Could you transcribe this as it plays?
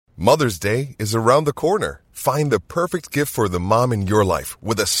Mother's Day is around the corner. Find the perfect gift for the mom in your life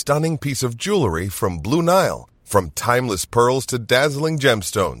with a stunning piece of jewelry from Blue Nile. From timeless pearls to dazzling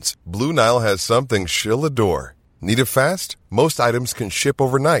gemstones, Blue Nile has something she'll adore. Need it fast? Most items can ship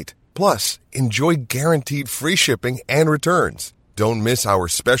overnight. Plus, enjoy guaranteed free shipping and returns. Don't miss our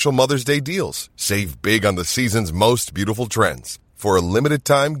special Mother's Day deals. Save big on the season's most beautiful trends. For a limited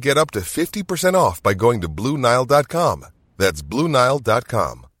time, get up to 50% off by going to BlueNile.com. That's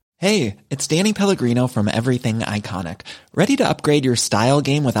BlueNile.com. Hey, it's Danny Pellegrino from Everything Iconic. Ready to upgrade your style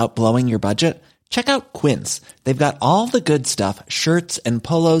game without blowing your budget? Check out Quince. They've got all the good stuff, shirts and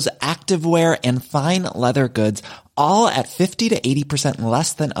polos, activewear, and fine leather goods, all at 50 to 80%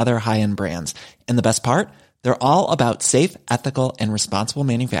 less than other high-end brands. And the best part? They're all about safe, ethical, and responsible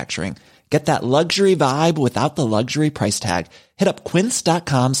manufacturing. Get that luxury vibe without the luxury price tag. Hit up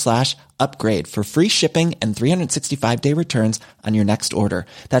quince.com/upgrade for free shipping and 365-day returns on your next order.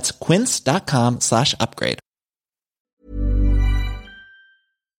 That's quince.com/upgrade.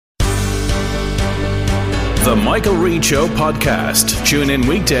 The Michael Reid Show podcast. Tune in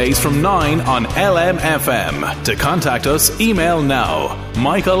weekdays from 9 on LMFM. To contact us, email now,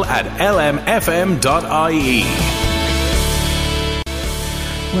 michael@lmfm.ie.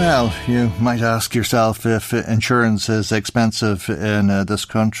 Well, you might ask yourself if insurance is expensive in this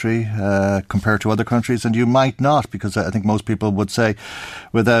country compared to other countries, and you might not, because I think most people would say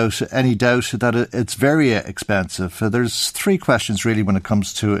without any doubt that it's very expensive. There's three questions really when it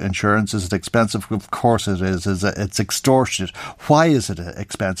comes to insurance. Is it expensive? Of course it is. Is it, it's extortionate. Why is it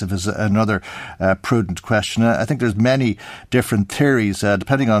expensive is another prudent question. I think there's many different theories.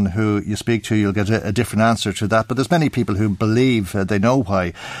 Depending on who you speak to, you'll get a different answer to that. But there's many people who believe they know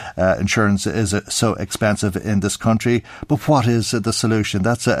why insurance is so expensive in this country. But what is the solution?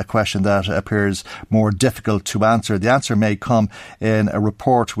 That's a question that appears more difficult to answer. The answer may come in a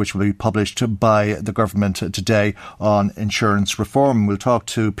report which will be published by the government today on insurance reform. We'll talk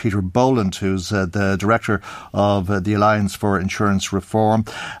to Peter Boland, who's the director of the Alliance for Insurance Reform,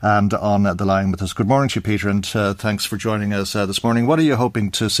 and on the line with us. Good morning to you, Peter, and thanks for joining us this morning. What are you hoping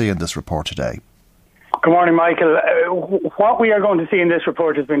to see in this report today? Good morning, Michael. What we are going to see in this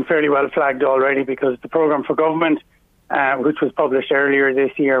report has been fairly well flagged already, because the programme for government, which was published earlier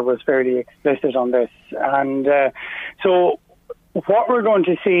this year, was fairly explicit on this. And so what we're going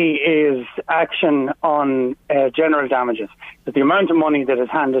to see is action on general damages. That the amount of money that is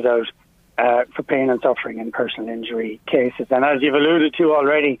handed out for pain and suffering in personal injury cases. And as you've alluded to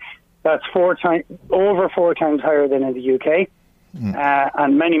already, that's over four times higher than in the UK.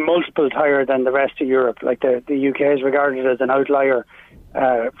 And many multiples higher than the rest of Europe. Like the UK is regarded as an outlier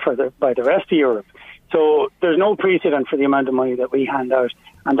by the rest of Europe. So there's no precedent for the amount of money that we hand out,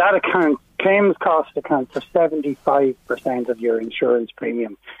 and that claims cost accounts for 75% of your insurance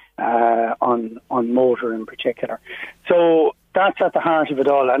premium on motor in particular. So that's at the heart of it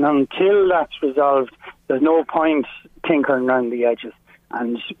all, and until that's resolved, there's no point tinkering around the edges.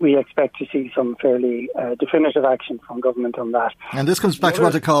 And we expect to see some fairly definitive action from government on that. And this comes back to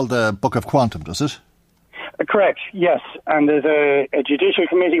what they call the Book of Quantum, does it? Correct, yes. And there's a judicial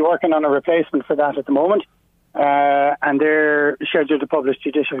committee working on a replacement for that at the moment. And they're scheduled to publish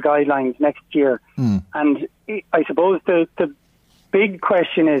judicial guidelines next year. And I suppose the big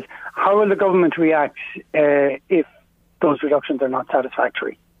question is, how will the government react if those reductions are not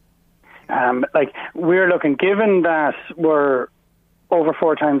satisfactory? We're looking, given that we're over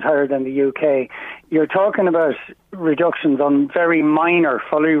four times higher than the UK, you're talking about reductions on very minor,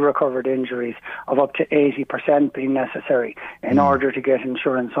 fully recovered injuries of up to 80% being necessary in order to get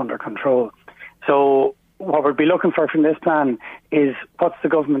insurance under control. So what we'll be looking for from this plan is, what's the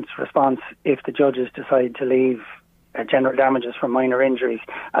government's response if the judges decide to leave general damages for minor injuries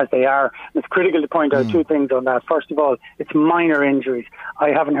as they are? It's critical to point out two things on that. First of all, it's minor injuries.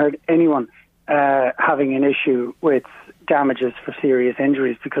 I haven't heard anyone having an issue with damages for serious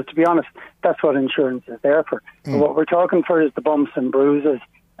injuries, because, to be honest, that's what insurance is there for. But what we're talking for is the bumps and bruises,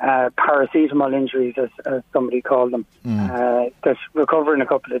 paracetamol injuries, as somebody called them, that recover in a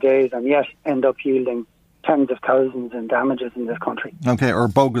couple of days and yet end up yielding tens of thousands in damages in this country. Okay, or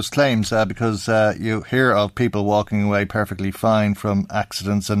bogus claims, because you hear of people walking away perfectly fine from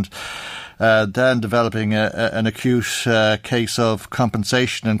accidents and then developing an acute case of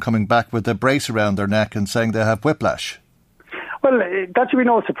compensation and coming back with a brace around their neck and saying they have whiplash. Well, that should be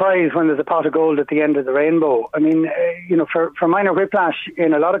no surprise when there's a pot of gold at the end of the rainbow. I mean, for minor whiplash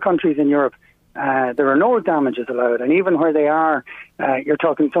in a lot of countries in Europe, there are no damages allowed, and even where they are, you're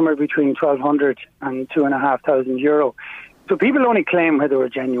talking somewhere between 1,200 and €2,500. So people only claim where they were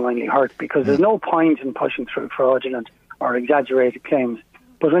genuinely hurt, because there's no point in pushing through fraudulent or exaggerated claims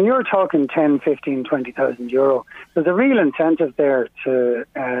But when you're talking 10, 15, 20,000 euro, there's a real incentive there to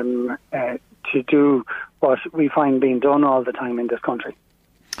do what we find being done all the time in this country.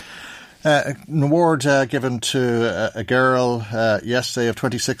 An award given to a girl yesterday of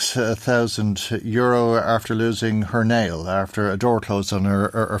 €26,000 after losing her nail, after a door closed on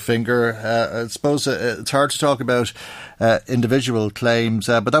her finger. I suppose it's hard to talk about individual claims,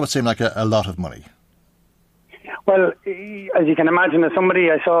 but that would seem like a lot of money. Well, as you can imagine, as somebody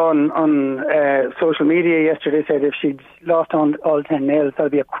I saw on social media yesterday said if she'd lost all 10 nails,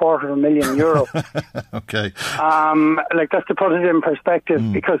 that'd be €250,000. Okay. That's to put it in perspective,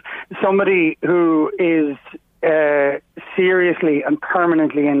 because somebody who is seriously and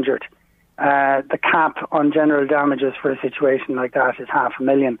permanently injured, the cap on general damages for a situation like that is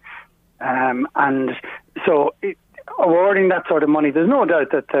 $500,000. And so awarding that sort of money, there's no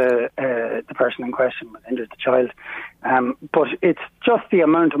doubt that the person in question was injured, the child. But it's just the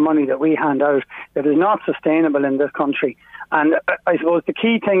amount of money that we hand out that is not sustainable in this country. And I suppose the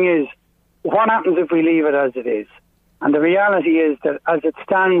key thing is, what happens if we leave it as it is? And the reality is that as it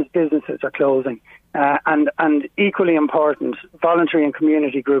stands, businesses are closing. And equally important, voluntary and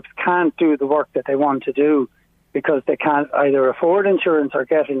community groups can't do the work that they want to do because they can't either afford insurance or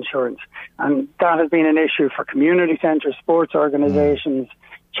get insurance. And that has been an issue for community centres, sports organisations,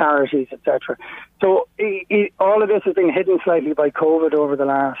 charities, etc. So all of this has been hidden slightly by COVID over the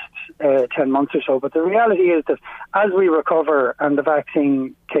last 10 months or so. But the reality is that as we recover and the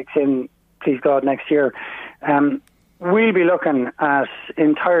vaccine kicks in, please God, next year, we'll be looking at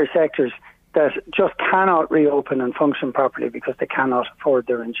entire sectors that just cannot reopen and function properly because they cannot afford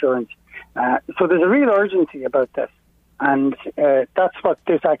their insurance. So there's a real urgency about this, and that's what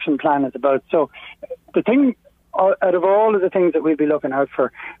this action plan is about. So the thing, out of all of the things that we'll be looking out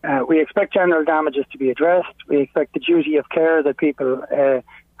for, we expect general damages to be addressed. We expect the duty of care that people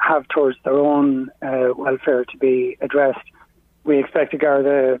have towards their own welfare to be addressed. We expect the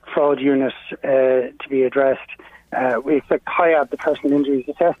Garda fraud unit to be addressed. We expect HIAB, the Personal Injuries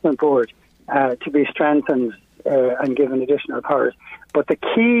Assessment Board, to be strengthened and given additional powers. But the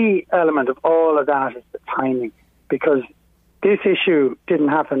key element of all of that is the timing, because this issue didn't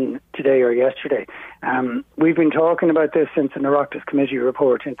happen today or yesterday. We've been talking about this since the Oireachtas Committee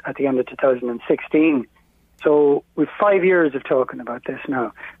report at the end of 2016. So we've 5 years of talking about this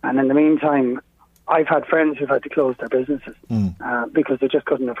now. And in the meantime, I've had friends who've had to close their businesses because they just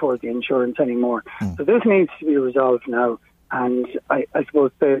couldn't afford the insurance anymore. So this needs to be resolved now. And I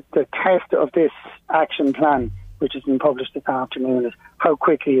suppose the test of this action plan, which has been published this afternoon, is how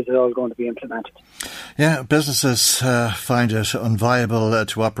quickly is it all going to be implemented? Yeah, businesses find it unviable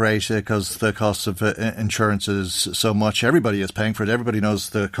to operate because the cost of insurance is so much. Everybody is paying for it. Everybody knows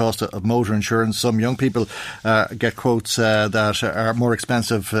the cost of motor insurance. Some young people get quotes that are more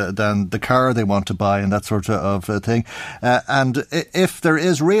expensive than the car they want to buy and that sort of thing. And if there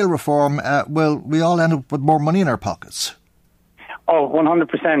is real reform, will we all end up with more money in our pockets? Oh,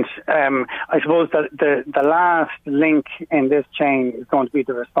 100%. I suppose that the last link in this chain is going to be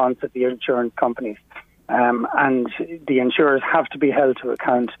the response of the insurance companies. And the insurers have to be held to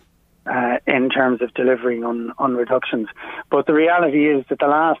account in terms of delivering on reductions. But the reality is that the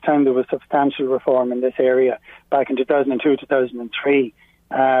last time there was substantial reform in this area, back in 2002, 2003,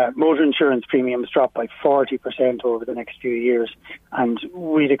 motor insurance premiums dropped by 40% over the next few years. And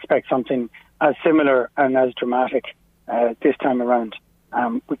we'd expect something as similar and as dramatic this time around.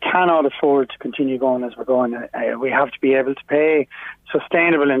 We cannot afford to continue going as we're going. We have to be able to pay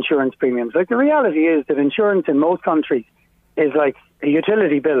sustainable insurance premiums. Like, the reality is that insurance in most countries is like a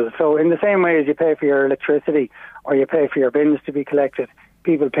utility bill. So in the same way as you pay for your electricity or you pay for your bins to be collected,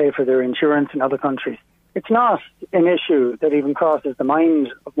 people pay for their insurance in other countries. It's not an issue that even crosses the mind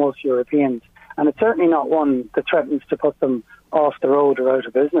of most Europeans, and it's certainly not one that threatens to put them off the road or out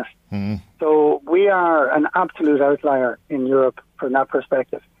of business. So we are an absolute outlier in Europe from that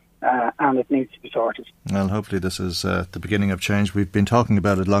perspective, and it needs to be sorted. Well, hopefully this is the beginning of change. We've been talking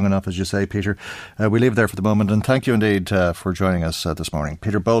about it long enough, as you say, Peter. We leave it there for the moment, and thank you indeed for joining us this morning.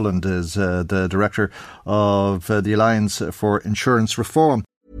 Peter Boland is the Director of the Alliance for Insurance Reform.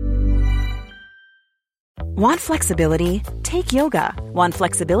 Want flexibility? Take yoga. Want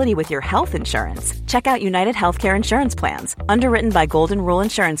flexibility with your health insurance? Check out United Healthcare Insurance Plans. Underwritten by Golden Rule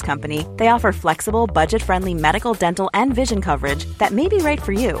Insurance Company, they offer flexible, budget-friendly medical, dental, and vision coverage that may be right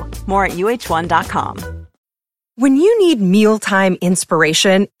for you. More at UH1.com. When you need mealtime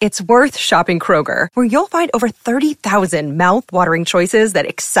inspiration, it's worth shopping Kroger, where you'll find over 30,000 mouth-watering choices that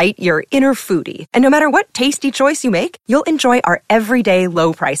excite your inner foodie. And no matter what tasty choice you make, you'll enjoy our everyday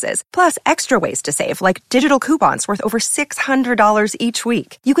low prices, plus extra ways to save, like digital coupons worth over $600 each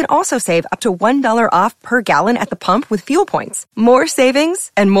week. You can also save up to $1 off per gallon at the pump with fuel points. More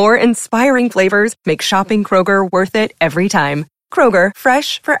savings and more inspiring flavors make shopping Kroger worth it every time. Kroger,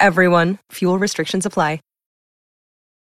 fresh for everyone. Fuel restrictions apply.